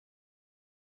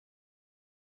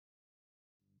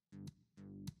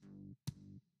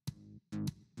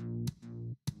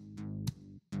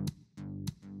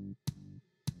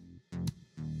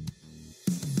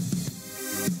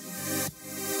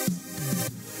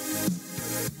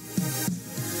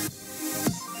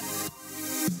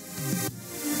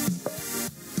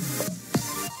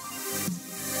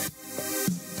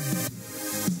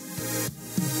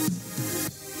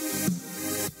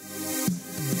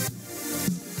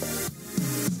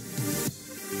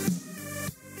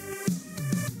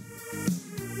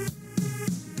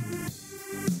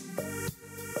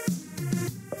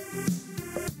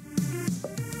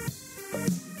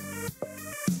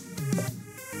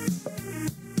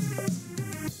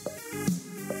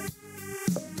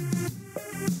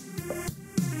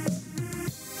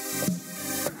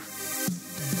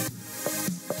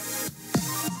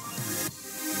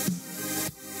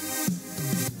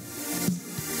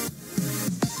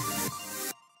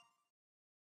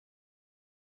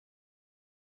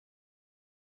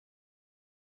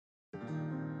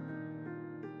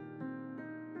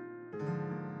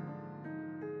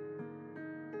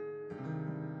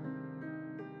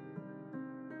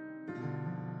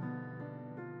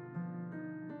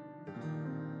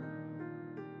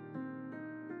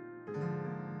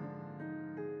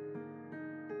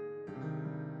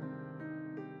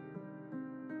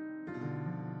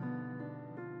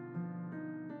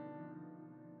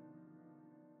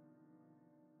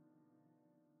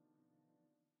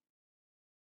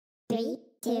3,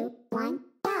 2, 1,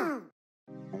 go!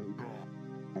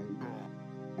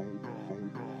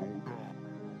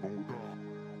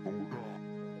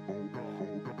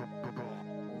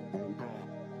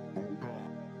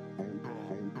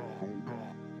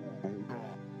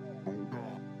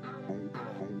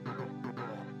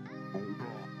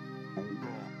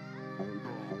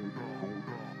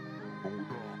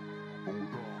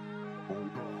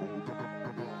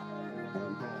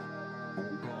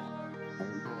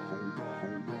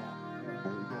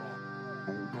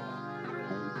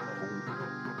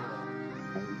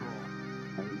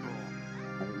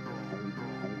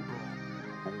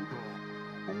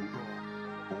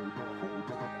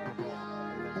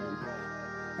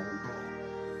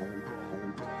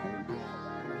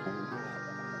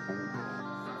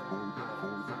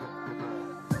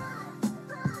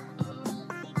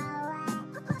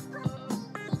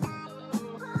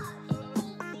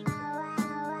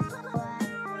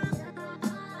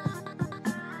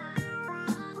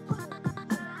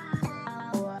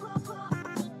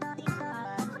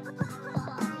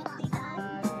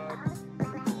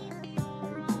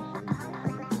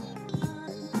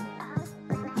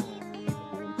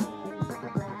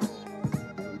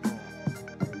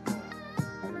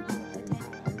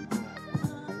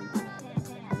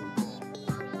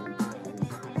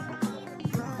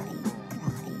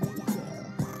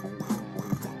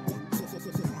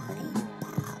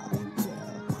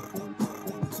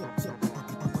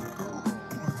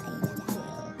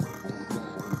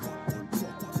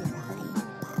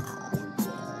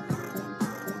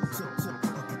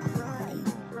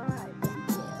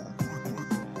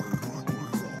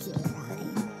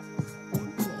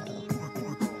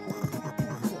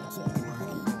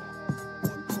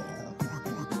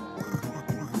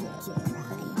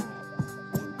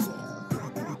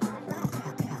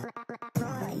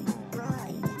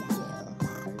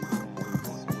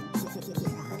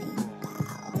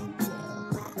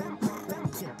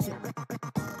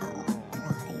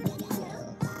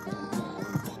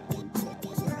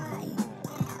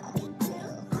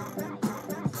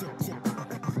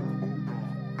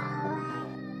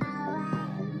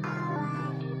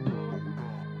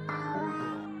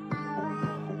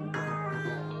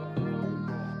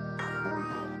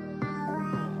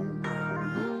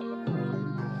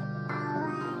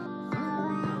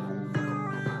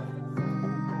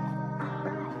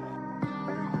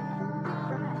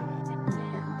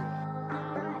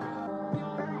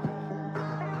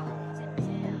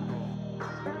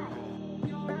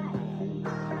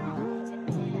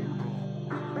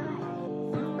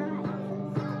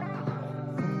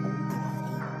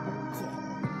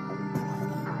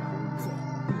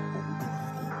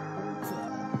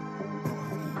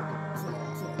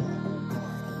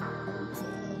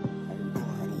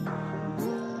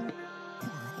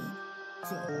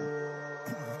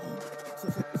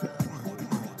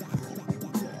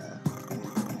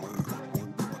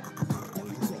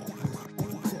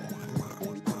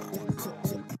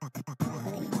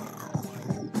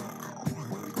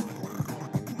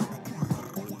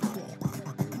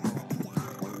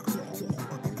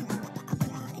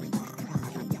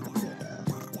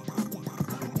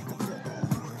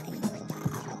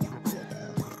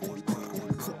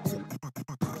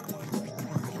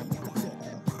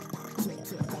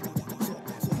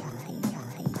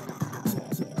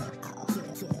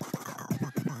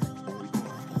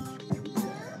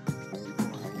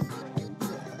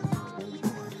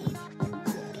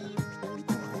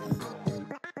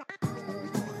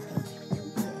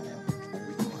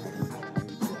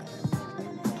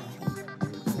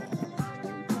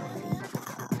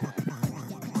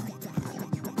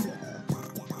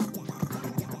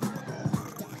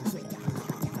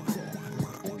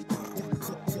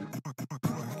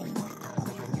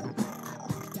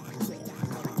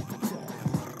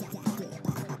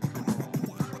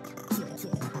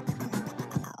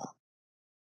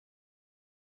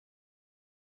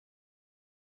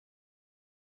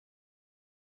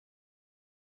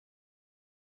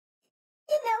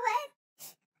 You know what?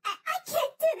 I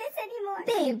can't do this anymore.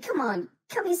 Babe, come on.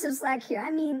 Cut me some slack here. I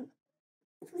mean,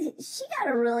 she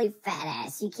got a really fat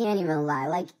ass. You can't even lie.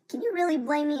 Like, can you really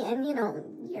blame me? And, you know,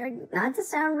 you're not to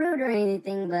sound rude or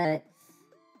anything, but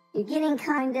you're getting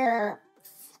kind of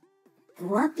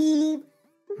fluffy.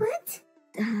 What?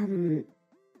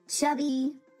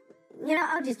 Chubby. You know,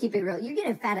 I'll just keep it real. You're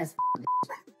getting fat as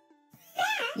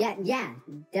Yeah.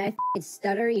 Did I f***ing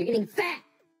stutter? You're getting fat.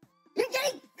 You're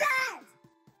getting fat!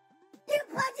 You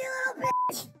pudgy little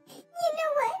bitch! You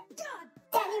know what?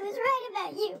 Daddy was right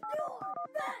about you.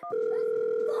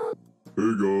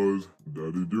 Hey guys,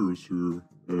 Daddy Dearest here,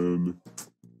 and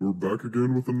we're back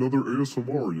again with another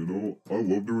ASMR, you know? I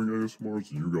love doing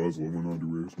ASMRs, you guys love when I do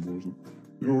ASMRs.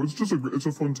 You know, it's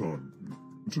a fun time.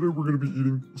 And today we're gonna be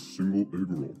eating a single egg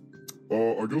roll.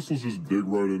 I guess let's just dig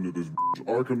right into this bitch.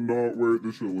 I cannot wait,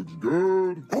 this shit looks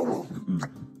good.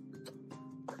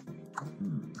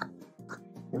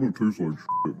 I don't taste like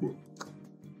shit, but...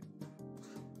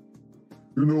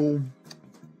 You know,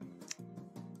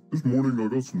 this morning I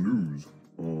got some news.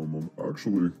 I'm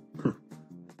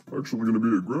actually gonna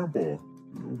be a grandpa, you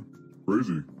know,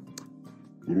 crazy.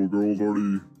 Little girl's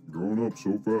already grown up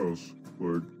so fast.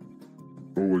 Like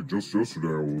just yesterday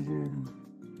I was, you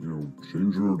know,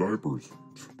 changing her diapers.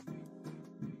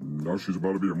 Now she's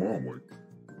about to be a mom, like,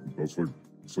 it's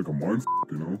like a mind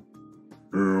you know?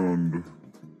 And,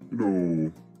 you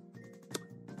know,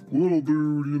 little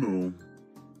dude, you know,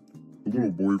 a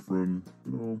little boyfriend,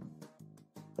 you know,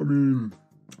 I mean,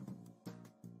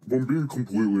 if I'm being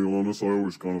completely honest, I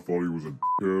always kind of thought he was a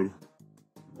dickhead.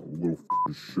 A little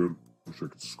shit. Wish I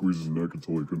could squeeze his neck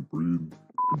until he couldn't breathe.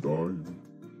 Could die.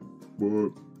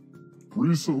 But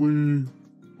recently,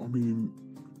 I mean,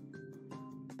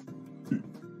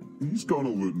 he's kind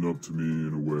of lit up to me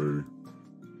in a way.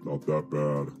 Not that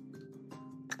bad.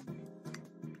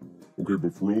 Okay,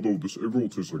 but for real though, this egg roll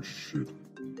tastes like shit.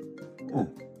 Oh,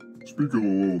 speaking of the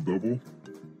little devil.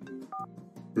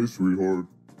 Hey, sweetheart,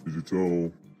 did you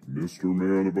tell Mr.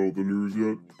 Man about the news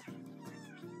yet?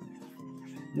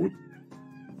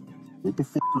 What the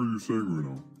fuck are you saying right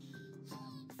now?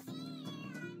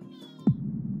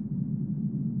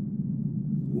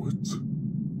 What?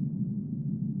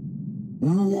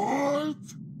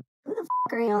 Who the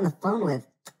fuck are you on the phone with?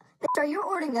 Bitch, are you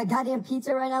ordering a goddamn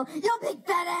pizza right now? You big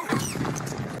fat ass!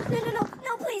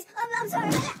 No, please! I'm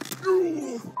sorry!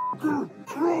 You fucker!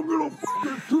 I'm gonna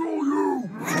fucking kill you!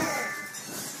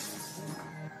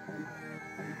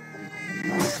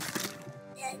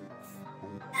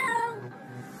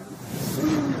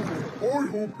 I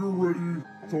hope you're ready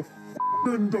to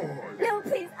fucking die! No,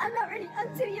 please, I'm not ready. I'm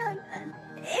too young.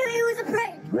 It was a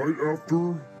prank. Right after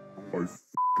I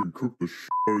fucking cook the shit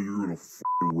out of you in a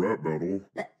fucking rap battle.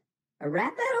 A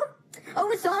rap battle? Oh,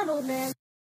 it's on, old man!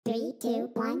 3, 2,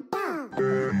 1, go!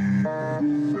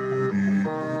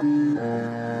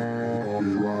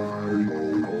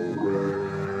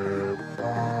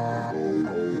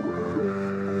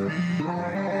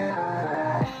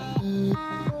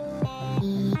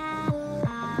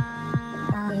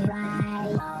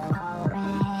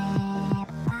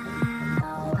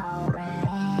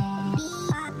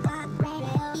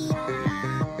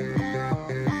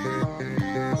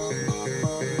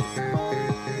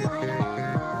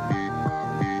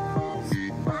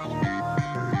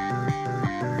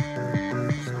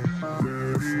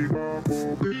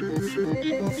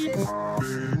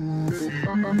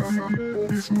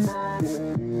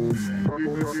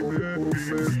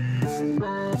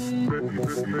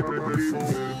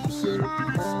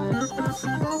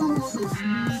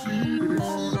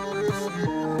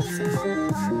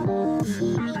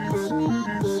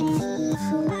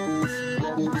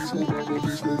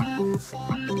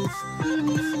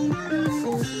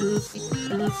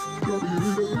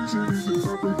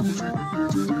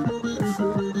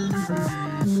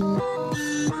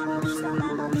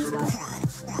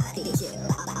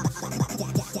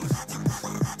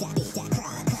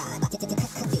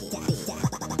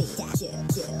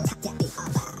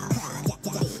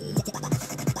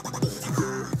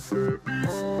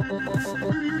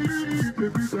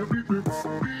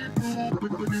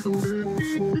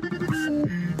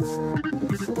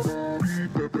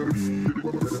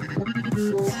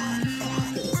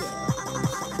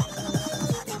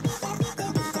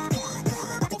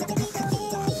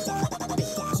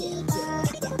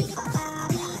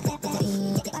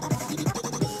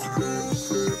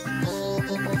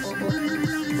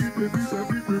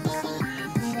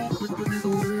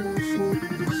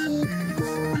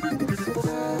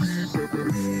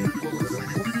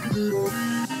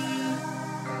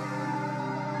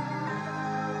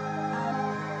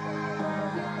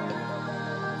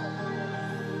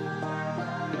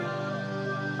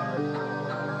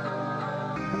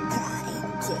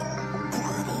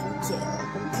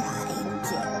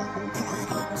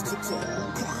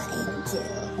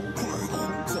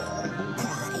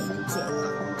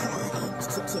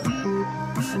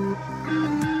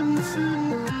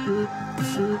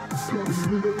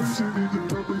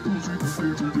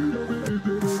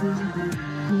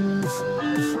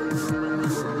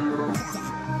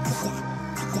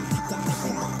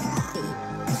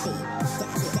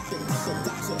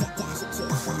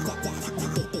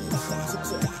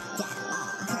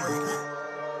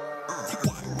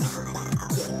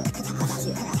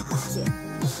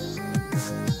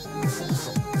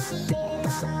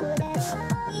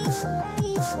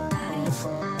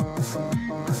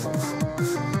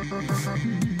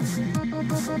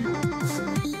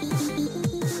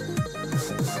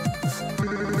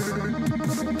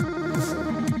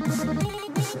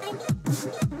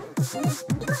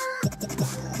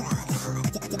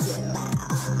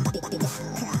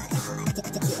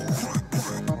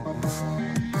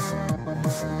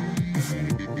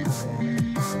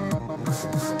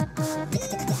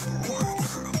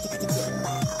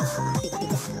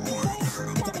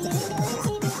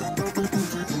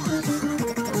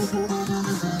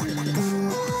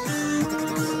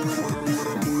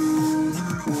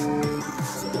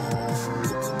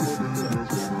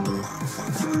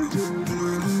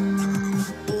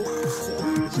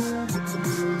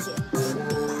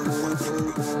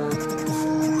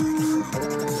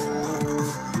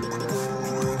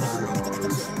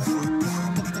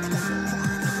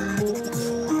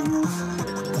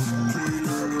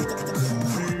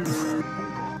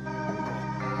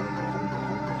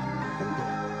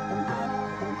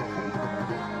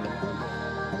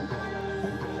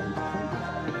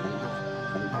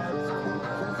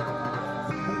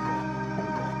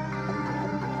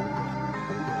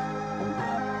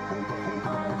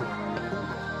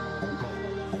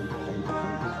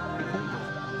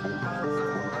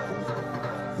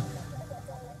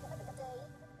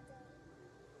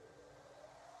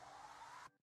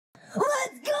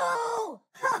 Let's go!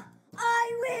 Ha!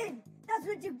 I win! That's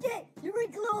what you get, you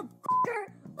wrinkly old fucker!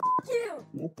 Fuck you!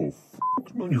 What the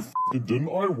fuck? No, you fucking didn't.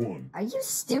 I won. Are you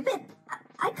stupid?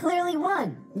 I clearly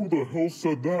won. Who the hell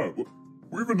said that?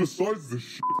 Who even decides this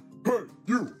shit? Hey,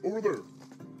 you, over there.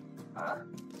 Huh?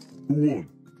 Who won?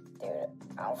 Dude,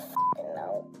 I don't fucking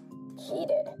know. He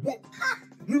did. What?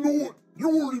 You know what? You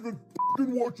weren't even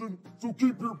fucking watching, so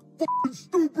keep your fucking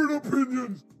stupid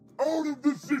opinions out of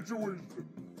this situation.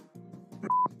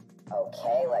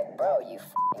 Okay, like, bro, you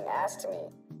fucking asked me.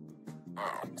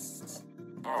 Asked.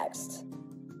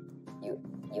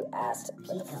 You asked.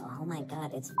 Pico, oh my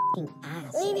god, it's fucking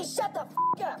ass. Nene, shut the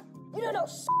fuck up! You don't know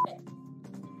shit!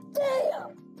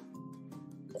 Damn!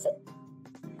 Is it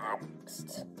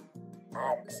asked?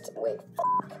 Wait,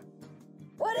 fuck!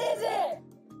 What is it?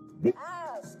 What?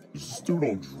 Asked! Is this dude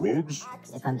on drugs?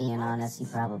 Asked. If I'm being honest, he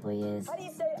probably is. How do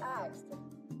you say asked?